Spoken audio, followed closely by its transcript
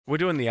We're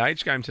doing the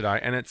age game today,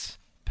 and it's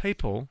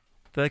people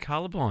that are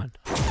colourblind.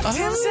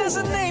 Tim says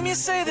a name, you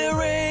say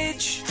their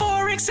age.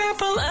 For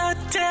example,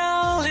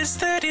 Adele is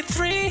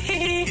 33.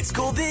 It's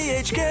called the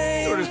age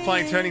game. We're just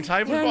playing Turning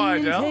Tables by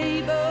Adele.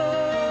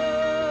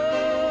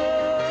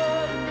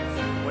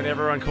 When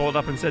everyone called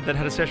up and said they'd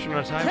had a session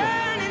on a table.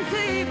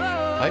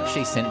 I hope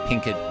she sent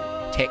Pink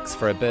a text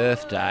for her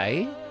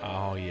birthday.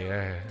 Oh,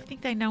 yeah. I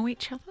think they know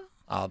each other.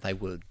 Oh, they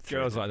would.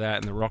 Girls like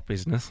that in the rock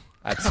business.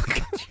 A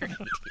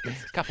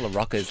couple of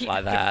rockers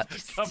like that.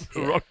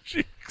 Couple of rock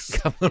chicks.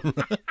 Couple of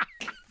rock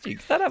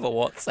chicks. They'd have a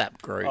WhatsApp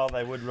group. Oh,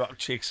 they would, rock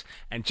chicks.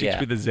 And chicks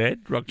with a Z,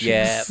 rock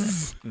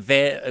chicks. Yeah.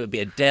 It would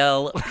be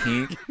Adele,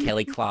 Pink,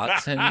 Kelly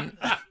Clarkson.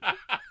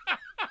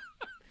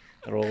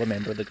 They're all a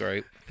member of the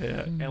group.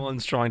 Yeah.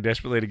 Ellen's trying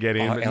desperately to get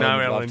in, but Ellen no,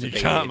 would love Ellen, to you be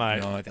can't, in. mate.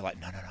 No, they're like,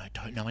 no,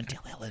 don't know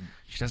until Ellen.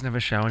 She doesn't have a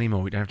show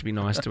anymore. We don't have to be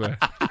nice to her.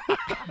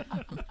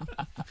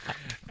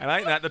 And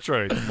ain't that the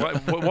truth?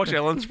 Watch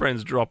Ellen's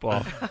friends drop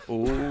off.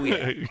 Oh,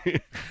 yeah.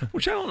 Well,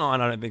 Channel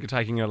 9, I don't think, are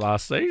taking her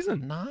last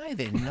season. No,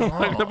 they're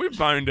not. We've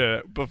boned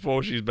her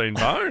before she's been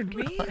boned.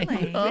 Really?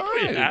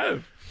 We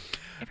have.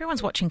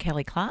 Everyone's watching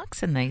Kelly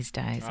Clarkson these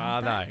days.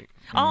 Are they?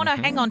 Oh, no,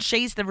 hang on.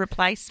 She's the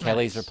replacement.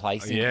 Kelly's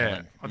replacing Yeah.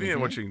 Ellen. I think they're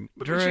watching.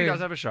 But Drew. she does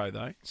have a show,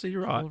 though. So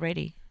you're right.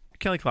 Already.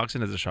 Kelly Clarkson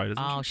has a show, doesn't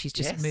Oh, she? she's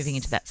just Yes. moving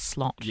into that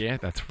slot. Yeah,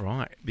 that's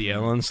right. The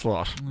Ellen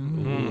slot.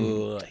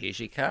 Ooh, here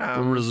she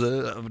comes.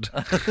 Reserved.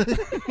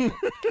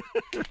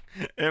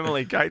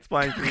 Emily, Kate's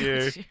playing for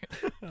you.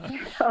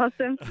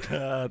 Awesome.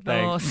 Thanks.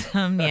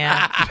 Awesome,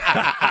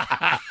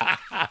 yeah.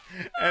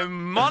 And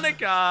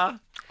Monica.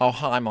 Oh,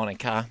 hi,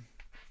 Monica.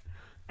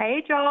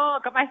 Hey, Joel.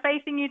 Got my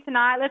faith in you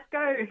tonight. Let's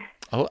go.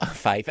 Oh,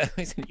 Faith,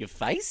 isn't your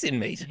face in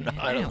me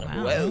tonight? Yeah,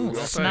 wow. Well,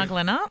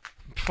 Snuggling up.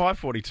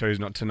 5:42 is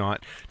not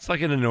tonight. It's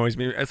like it annoys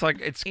me. It's like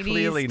it's It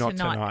clearly is not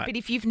tonight. But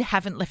if you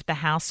haven't left the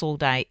house all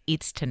day,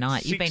 it's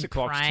tonight. You've 6 been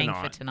o'clock's praying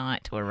tonight. for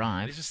tonight to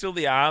arrive. This is still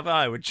the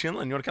Arvo. We're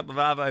chilling. You want a couple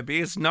of Arvo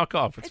beers? Knock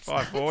off. It's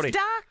 5:40. It's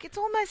dark. It's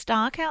almost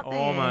dark out there.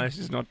 Almost.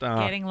 It's not dark.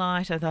 Getting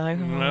lighter, though.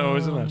 No,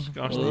 isn't it?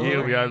 Gosh, the year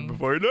will be over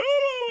before you know.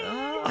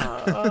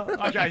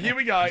 Okay, here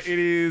we go. It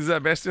is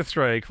best of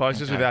three.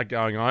 Closest without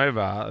going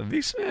over.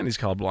 This man is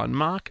colourblind.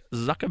 Mark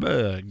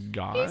Zuckerberg,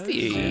 guys. Is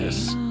he?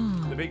 Yes.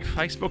 The big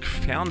Facebook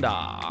founder.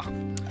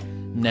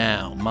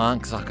 now,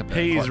 Mark Zuckerberg.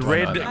 He's What do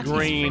I know?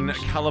 red-green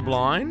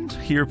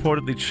colourblind. He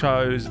reportedly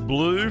chose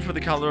blue for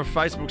the colour of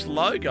Facebook's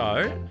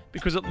logo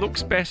because it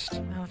looks best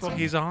for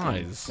his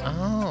eyes.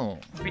 Oh,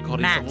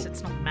 God, Matt. he's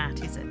It's not Matt,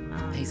 is it? No.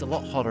 a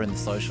lot hotter in the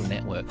Social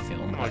Network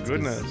film. my That's 'cause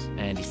goodness.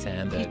 Andy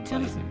Samberg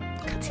plays him.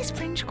 Cuts his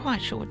fringe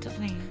quite short,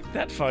 doesn't he?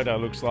 That photo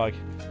looks like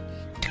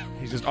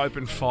he's just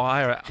opened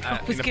fire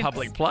was in a gonna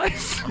public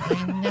place.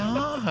 I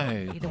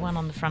know. Be the one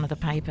on the front of the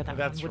paper.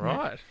 That's one, wouldn't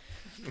it? right.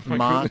 My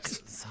Mark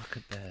goodness.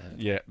 Zuckerberg.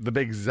 Yeah, the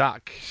big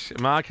Zuck.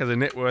 Mark has a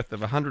net worth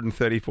of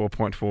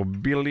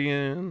 134.4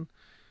 billion.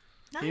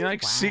 No He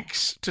makes way.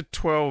 $6 to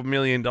 $12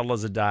 million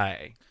a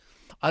day.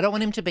 I don't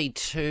want him to be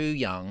too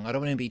young. I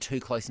don't want him to be too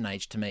close in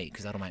age to me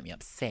because that'll make me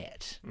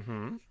upset.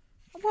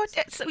 What?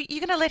 So you're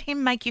going to let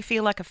him make you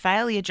feel like a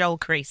failure, Joel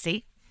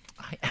Creasy?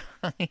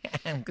 I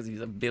am because he's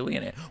a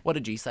billionaire. What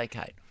did you say,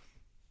 Kate?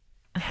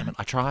 Damn it,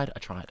 I tried.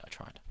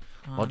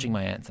 Lodging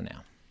my answer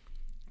now.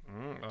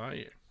 Oh,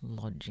 yeah.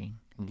 Lodging.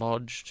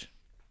 Lodged.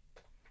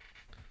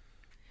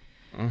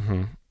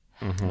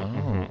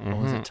 Or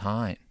was it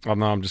tight? Oh,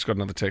 no, I've just got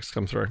another text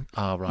come through.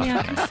 Oh, right. Yeah, I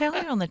okay. can tell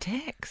you on the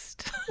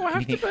text. Well, I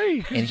have to Anything-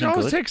 be. anything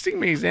Joel's good? texting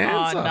me his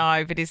answer. Oh,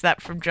 no, but is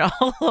that from Joel?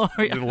 Or...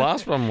 The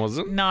last one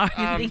wasn't. No,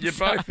 I think you're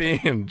so. both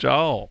in.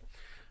 Joel,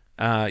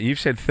 you've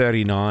said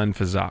 39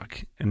 for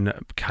Zuck. And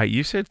Kate,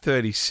 you said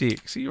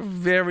 36. So you're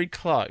very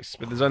close.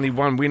 But there's only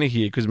one winner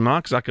here because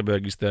Mark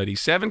Zuckerberg is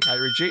 37. Kate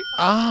Ritchie.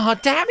 Oh,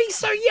 damn, he's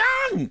so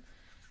young.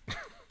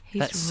 He's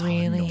That's so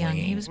really young.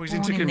 He annoying. was Well, he's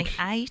born into in the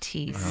comp-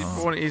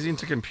 80s. He's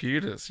into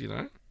computers, you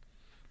know?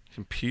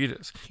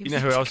 Computers. He You know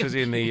was who into else is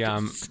in the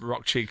computers.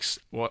 Rock Chicks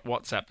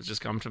WhatsApp that's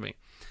just come to me?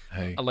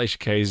 Who? Alicia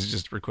Keys has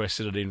just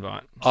requested an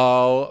invite.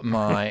 Oh,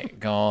 my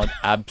God.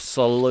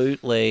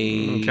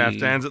 Absolutely.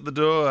 Caftans at the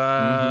door.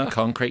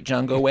 Concrete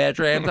jungle where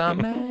dreams are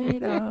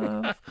made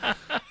of.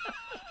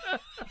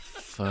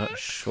 For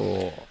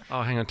sure.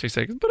 Oh, hang on 2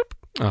 seconds.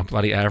 Oh,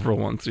 bloody Avril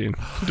wants in.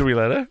 Do we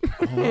let her?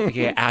 Oh,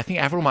 yeah, I think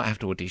Avril might have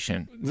to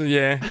audition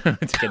Yeah. to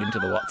get into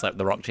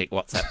the Rock Chick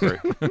WhatsApp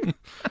group.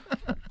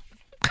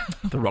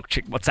 The Rock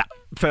Chick WhatsApp.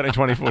 13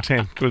 24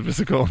 10. Give us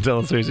a call and tell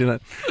us who's in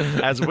it.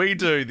 As we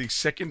do the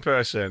second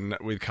person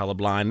with colour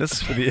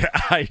blindness for the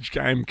age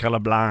game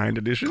colourblind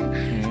edition,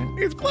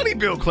 it's bloody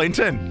Bill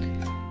Clinton.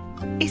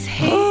 Is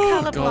he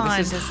God, colourblind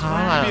this is as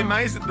hard. well? You'd be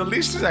amazed that the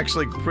list is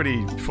actually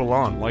pretty full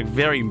on, like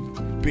very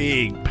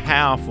big,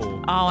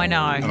 powerful. Oh, I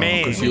know.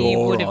 Man. 'cause you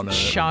you're would on have it.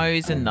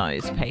 chosen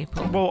those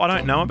people. Well, I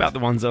don't know about the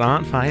ones that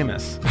aren't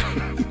famous.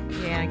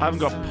 Yeah, I haven't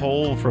got so.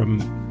 Paul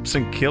from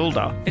St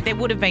Kilda. But there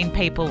would have been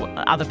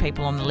other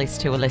people on the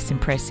list who are less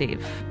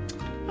impressive.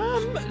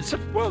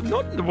 Well,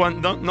 not the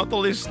one, not the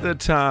list that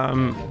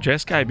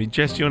Jess gave me.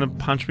 Jess, do you want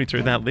to punch me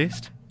through that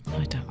list?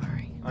 No, don't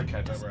worry.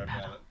 Okay, don't worry about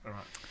it. All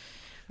right.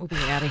 We'll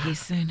be out of here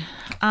soon.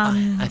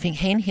 I think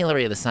he and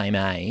Hillary are the same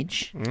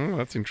age, Oh,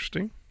 that's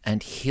interesting.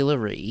 and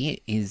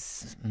Hillary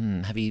is.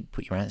 Have you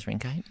put your answer in,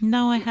 Kate?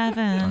 No, I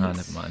haven't. Oh,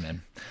 never mind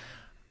then.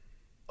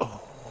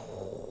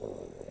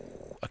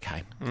 Oh,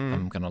 okay.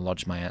 I'm going to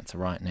lodge my answer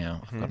right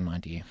now. I've got an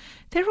idea.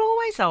 They're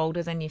always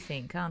older than you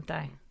think, aren't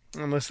they?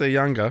 Unless they're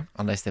younger.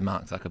 Unless they're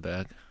Mark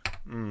Zuckerberg.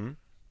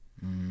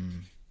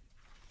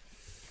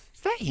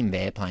 Is that him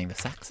there playing the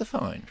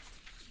saxophone?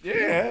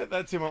 Yeah,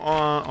 that's him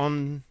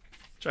on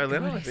Jay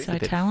Leno, I He's think. so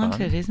bit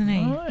talented, fun. isn't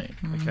he? Right.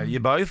 Okay, you're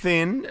both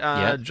in.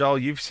 Yep. Joel,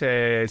 you've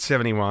said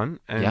 71,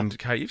 and Yep.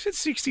 Kate, you've said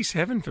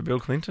 67 for Bill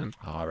Clinton.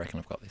 Oh, I reckon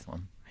I've got this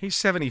one. He's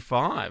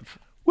 75.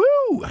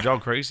 Woo! Joel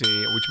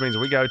Creasy, which means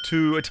we go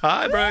to a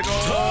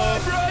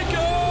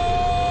tiebreaker.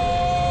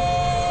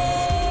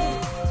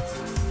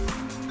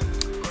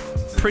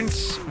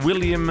 Prince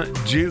William,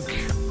 Duke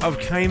of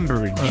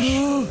Cambridge.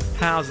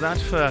 How's that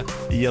for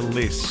your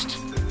list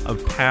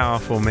of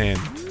powerful men?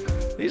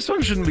 This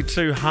one shouldn't be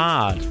too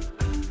hard.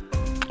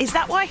 Is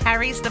that why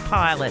Harry's the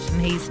pilot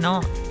and he's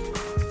not?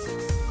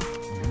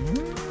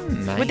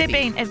 Maybe. Would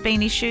there have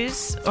been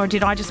issues, or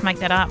did I just make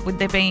that up? Would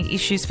there be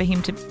issues for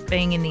him to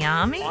being in the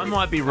army? I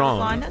might be wrong,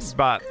 Blindness?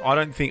 but I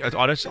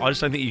just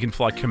don't think you can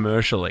fly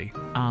commercially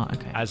Oh,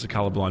 okay. as a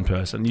colourblind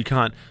person. You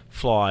can't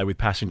fly with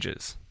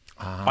passengers.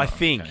 I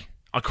think. okay.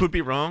 I could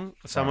be wrong.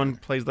 Someone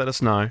please let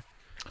us know.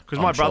 Because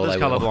I'm my sure brother's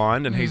they will.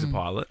 colourblind and he's a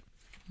pilot.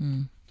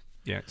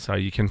 Yeah, so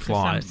you can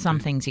fly. Some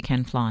things you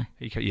can fly.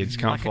 You just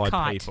can't Like a fly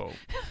kite. people.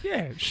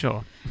 Yeah,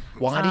 sure.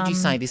 Why did you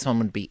say this one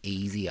would be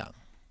easier?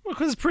 Well,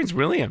 because it's Prince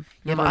William.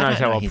 Yeah, but Everyone I knows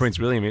don't how know old his- Prince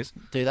William is.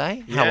 Do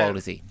they? Yeah. How old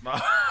is he?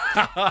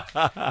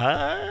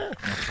 I've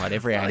tried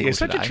every angle You're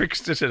such today. a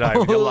trickster today.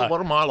 with your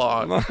What am I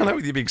like? I know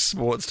with your big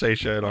sports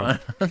t-shirt on.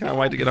 Can't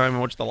wait to get home and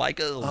watch the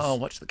Lakers. Oh,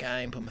 watch the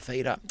game, put my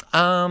feet up.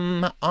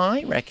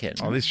 I reckon.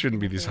 Oh, this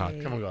shouldn't be this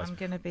hard. Come on, guys. I'm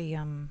going to be,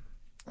 I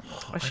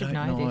I should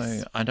don't know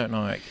this. I don't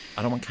know.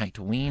 I don't want Kate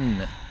to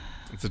win.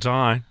 It's a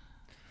tie.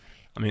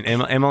 I mean,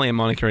 Emily and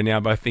Monica are now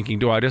both thinking,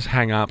 do I just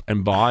hang up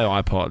and buy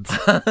iPods?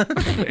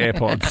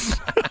 AirPods.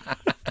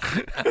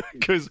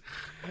 Because...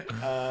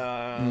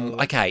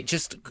 Okay,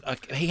 just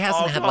he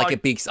hasn't had like God. a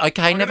big.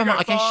 Okay, never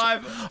mind. Okay,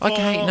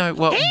 okay, no.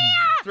 Well,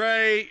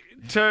 3,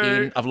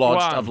 2, I've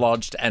 1.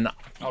 lodged, and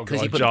Oh, because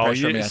God, you put Joel, the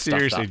pressure on me, I stuffed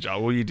seriously, up.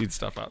 Joel. Well, you did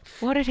stuff up.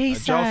 What did he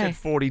Joel say? said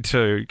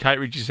 42. Kate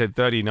Ritchie said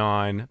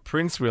 39.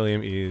 Prince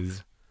William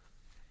is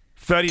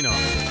 39.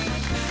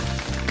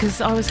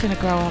 Because I was going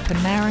to grow up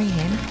and marry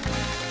him.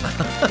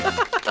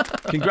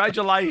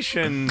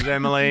 Congratulations,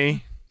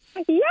 Emily.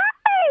 Yay!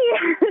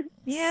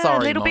 Yeah, Sorry,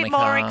 a little bit more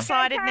Monica.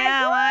 excited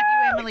now, aren't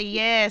you, Emily?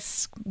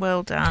 Yes.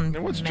 Well done.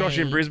 Now, what's Josh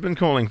in me. Brisbane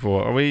calling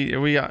for? Did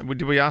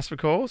we ask for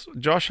calls?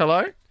 Josh,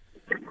 hello.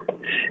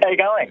 How you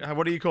going?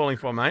 What are you calling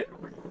for, mate?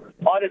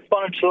 I just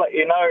wanted to let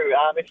you know,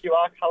 if you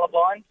are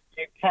colourblind,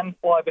 you can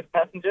fly with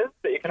passengers,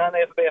 but you can only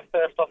ever be a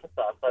first officer.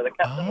 So the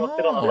captain will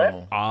sit on the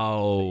left.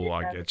 Oh,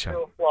 I and get you.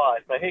 still fly.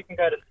 So he can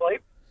go to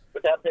sleep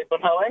without people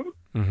knowing,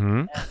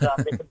 Mm-hmm.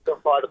 and he can still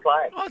fly the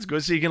plane. Oh, that's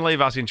good. So you can leave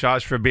us in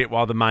charge for a bit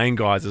while the main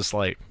guy's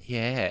asleep.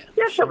 Yeah.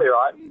 Yeah, she'll be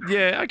right.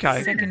 Yeah,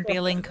 okay. Second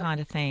billing kind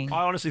of thing.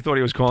 I honestly thought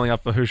he was calling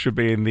up for who should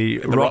be in the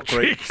Rock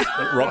Chicks.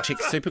 Rock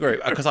Chicks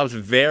Supergroup, because I was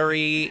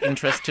very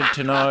interested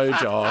to know,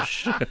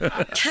 Josh.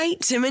 Kate,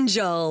 Tim and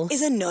Joel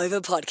is a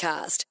Nova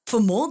podcast. For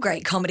more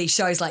great comedy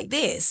shows like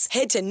this,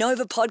 head to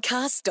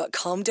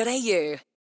novapodcast.com.au.